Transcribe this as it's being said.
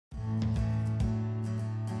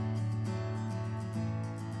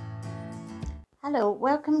Hello,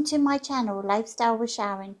 welcome to my channel, Lifestyle with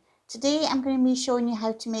Sharon. Today I'm going to be showing you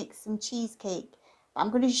how to make some cheesecake. But I'm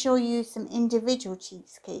going to show you some individual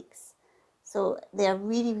cheesecakes. So they're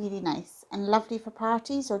really nice and lovely for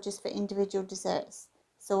parties or just for individual desserts.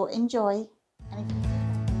 So enjoy.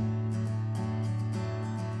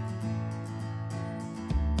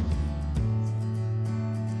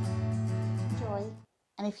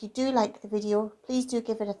 And if you do like the video, please do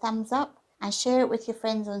give it a thumbs up and share it with your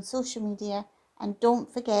friends on social media. And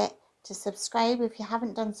don't forget to subscribe if you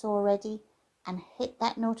haven't done so already, and hit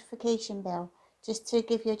that notification bell just to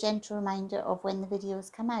give you a gentle reminder of when the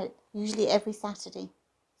videos come out, usually every Saturday.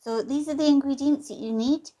 So these are the ingredients that you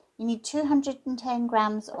need. You need 210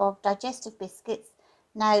 grams of digestive biscuits.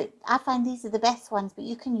 Now, I find these are the best ones, but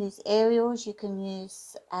you can use Oreos, you can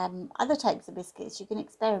use other types of biscuits, you can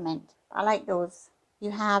experiment. I like those. You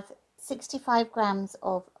have 65 grams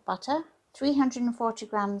of butter, 340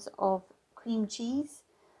 grams of cream cheese.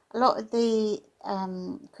 A lot of the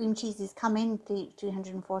cream cheeses come in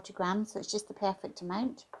 340 grams, so it's just the perfect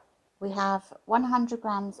amount. We have 100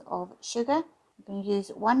 grams of sugar. I'm going to use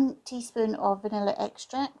 1 teaspoon of vanilla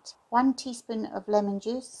extract, 1 teaspoon of lemon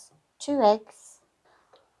juice, 2 eggs,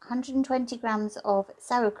 120 grams of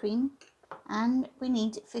sour cream, and we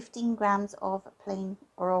need 15 grams of plain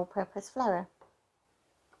or all-purpose flour.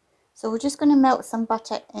 So we're just going to melt some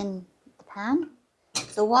butter in the pan.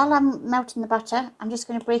 So while I'm melting the butter, I'm just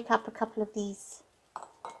going to break up a couple of these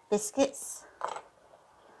biscuits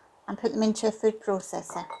and put them into a food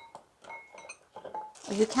processor.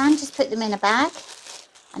 Or you can just put them in a bag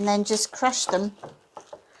and then just crush them.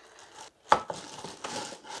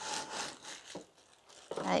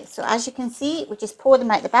 Right, so as you can see, we just pour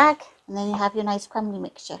them out the bag and then you have your nice crumbly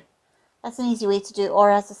mixture. That's an easy way to do it,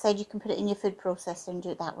 or as I said, you can put it in your food processor and do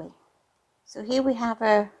it that way. So here we have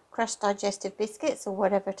our crushed digestive biscuits, or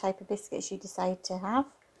whatever type of biscuits you decide to have.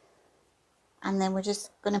 And then we're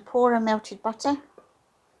just going to pour our melted butter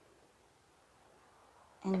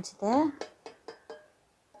into there. And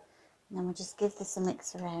then we'll just give this a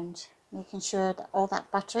mix around, making sure that all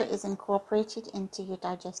that butter is incorporated into your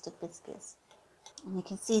digestive biscuits. And you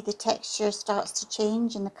can see the texture starts to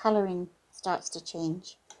change and the colouring starts to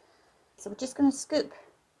change. So we're just going to scoop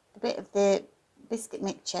a bit of the biscuit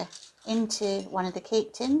mixture into one of the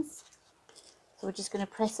cake tins. So we're just going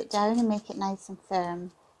to press it down and make it nice and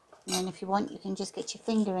firm. And then if you want, you can just get your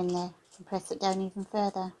finger in there and press it down even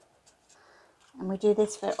further. And we do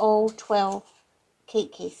this for all 12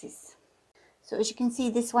 cake cases. So as you can see,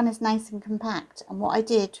 this one is nice and compact. And what I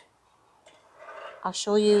did, I'll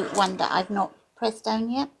show you one that I've not pressed down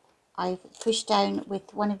yet. I've pushed down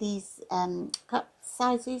with one of these cup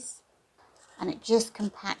sizes, and it just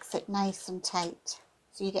compacts it nice and tight.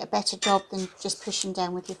 So you get a better job than just pushing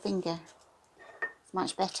down with your finger. It's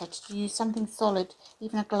much better to use something solid,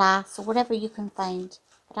 even a glass or whatever you can find.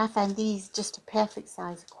 But I found these just a perfect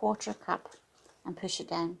size, 1/4 cup, and push it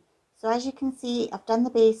down. So as you can see, I've done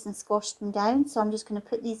the base and squashed them down. So I'm just going to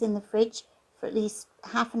put these in the fridge for at least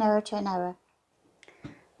half an hour to an hour.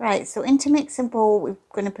 Right, so into mixing bowl, we're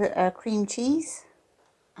going to put our cream cheese.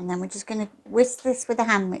 And then we're just going to whisk this with a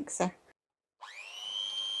hand mixer.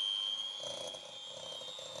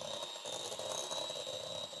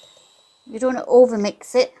 You don't want to over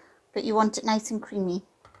mix it, but you want it nice and creamy.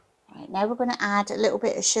 Right, now we're going to add a little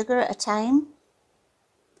bit of sugar at a time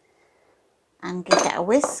and give it a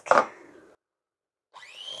whisk.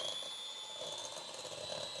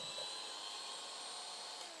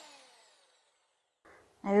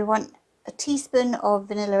 Now we want a teaspoon of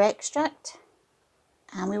vanilla extract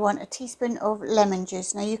and we want a teaspoon of lemon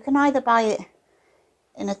juice. Now you can either buy it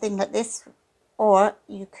in a thing like this, or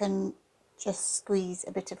you can just squeeze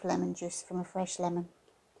a bit of lemon juice from a fresh lemon.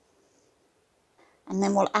 And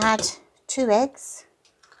then we'll add 2 eggs.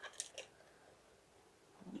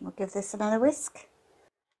 We'll give this another whisk.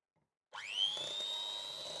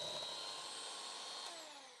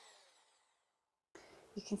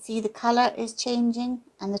 You can see the colour is changing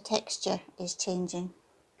and the texture is changing.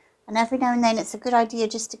 And every now and then it's a good idea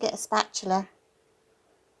just to get a spatula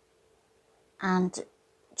and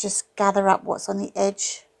just gather up what's on the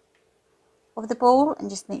edge of the bowl and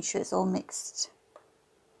just make sure it's all mixed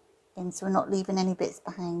in, so we're not leaving any bits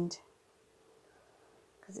behind,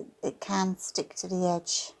 because it can stick to the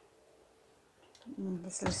edge.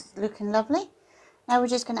 This is looking lovely. Now we're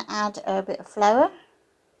just going to add a bit of flour.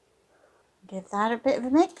 Give that a bit of a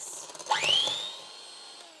mix.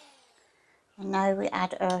 And now we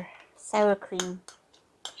add our sour cream.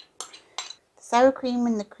 The sour cream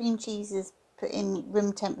and the cream cheese is put in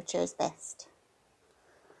room temperature is best.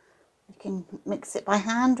 You can mix it by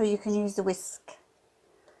hand or you can use the whisk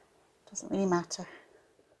Doesn't really matter.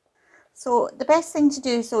 So the best thing to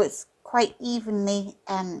do, so it's quite evenly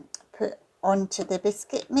put onto the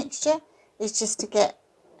biscuit mixture, is just to get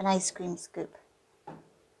an ice cream scoop.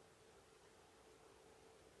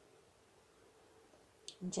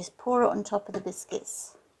 And just pour it on top of the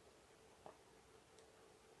biscuits.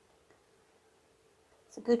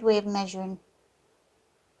 It's a good way of measuring.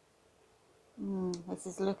 This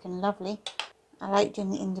is looking lovely. I like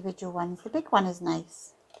doing the individual ones. The big one is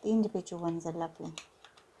nice. The individual ones are lovely.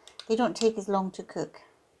 They don't take as long to cook.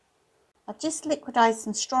 I've just liquidized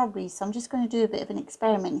some strawberries, so I'm just going to do a bit of an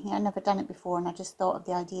experiment here. I've never done it before, and I just thought of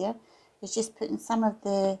the idea. Is just putting some of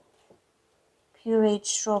the pureed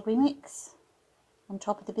strawberry mix on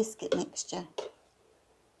top of the biscuit mixture.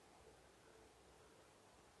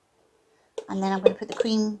 And then I'm going to put the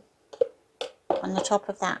cream on the top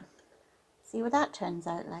of that. See what that turns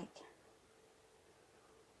out like.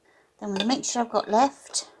 Then with the mixture I've got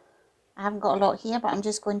left, I haven't got a lot here, but I'm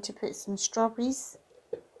just going to put some strawberries.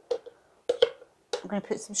 I'm going to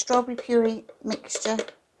put some strawberry puree mixture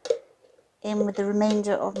in with the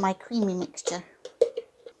remainder of my creamy mixture.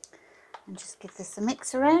 And just give this a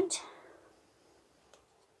mix around.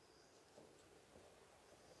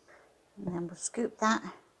 And then we'll scoop that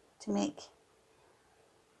to make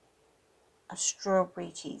a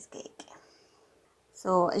strawberry cheesecake.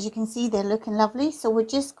 So as you can see, they're looking lovely. So we're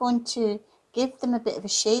just going to give them a bit of a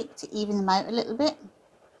shake to even them out a little bit.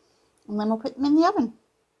 And then we'll put them in the oven.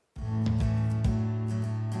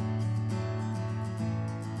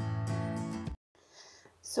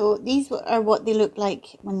 So these are what they look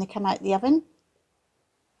like when they come out the oven.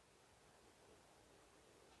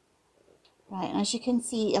 Right, and as you can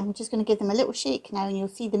see, I'm just going to give them a little shake now, and you'll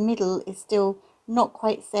see the middle is still not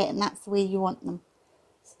quite set, and that's the way you want them.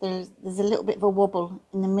 So there's a little bit of a wobble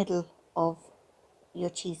in the middle of your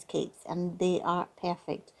cheesecakes, and they are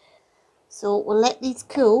perfect. So we'll let these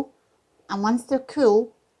cool, and once they're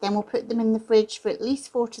cool, then we'll put them in the fridge for at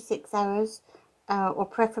least 4 to 6 hours, or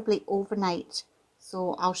preferably overnight.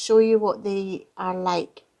 So I'll show you what they are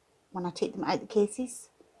like when I take them out the cases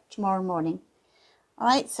tomorrow morning.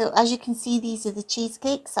 Alright, so as you can see, these are the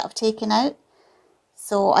cheesecakes that I've taken out.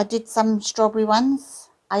 So I did some strawberry ones.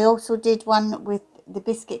 I also did one with the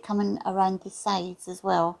biscuit coming around the sides as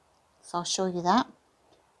well. So I'll show you that.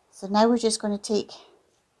 So now we're just going to take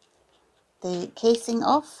the casing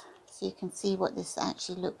off so you can see what this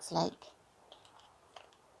actually looks like.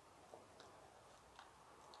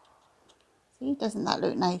 See, doesn't that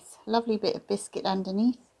look nice? Lovely bit of biscuit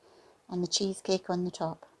underneath and the cheesecake on the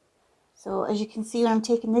top. So as you can see, when I'm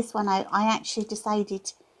taking this one out, I actually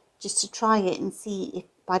decided just to try it and see if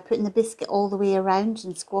by putting the biscuit all the way around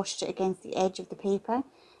and squashed it against the edge of the paper,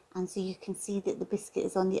 and so you can see that the biscuit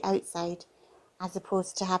is on the outside, as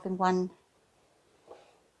opposed to having one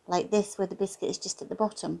like this where the biscuit is just at the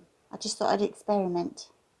bottom. I just thought I'd experiment.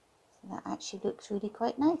 So that actually looks really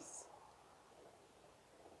quite nice.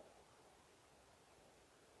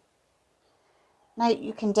 Now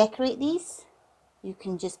you can decorate these. You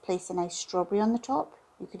can just place a nice strawberry on the top.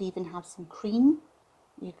 You could even have some cream.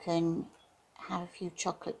 You can have a few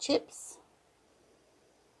chocolate chips.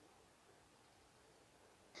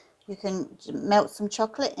 You can melt some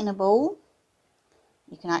chocolate in a bowl.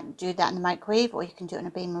 You can do that in the microwave, or you can do it in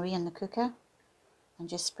a bain-marie in the cooker. And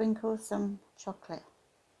just sprinkle some chocolate.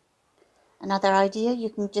 Another idea,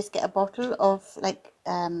 you can just get a bottle of like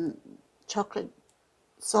chocolate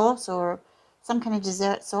sauce or some kind of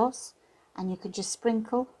dessert sauce, and you could just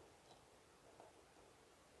sprinkle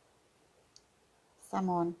some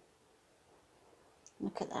on.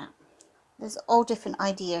 Look at that. There's all different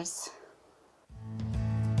ideas.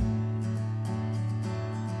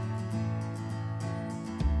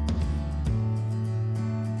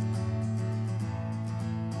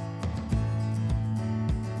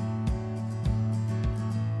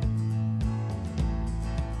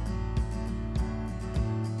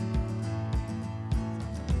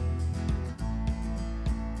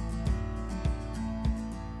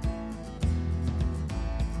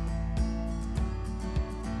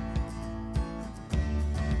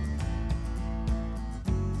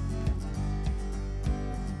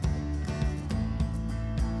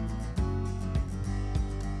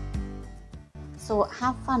 So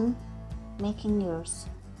have fun making yours.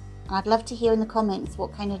 And I'd love to hear in the comments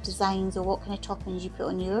what kind of designs or what kind of toppings you put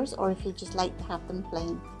on yours, or if you just like to have them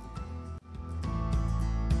plain.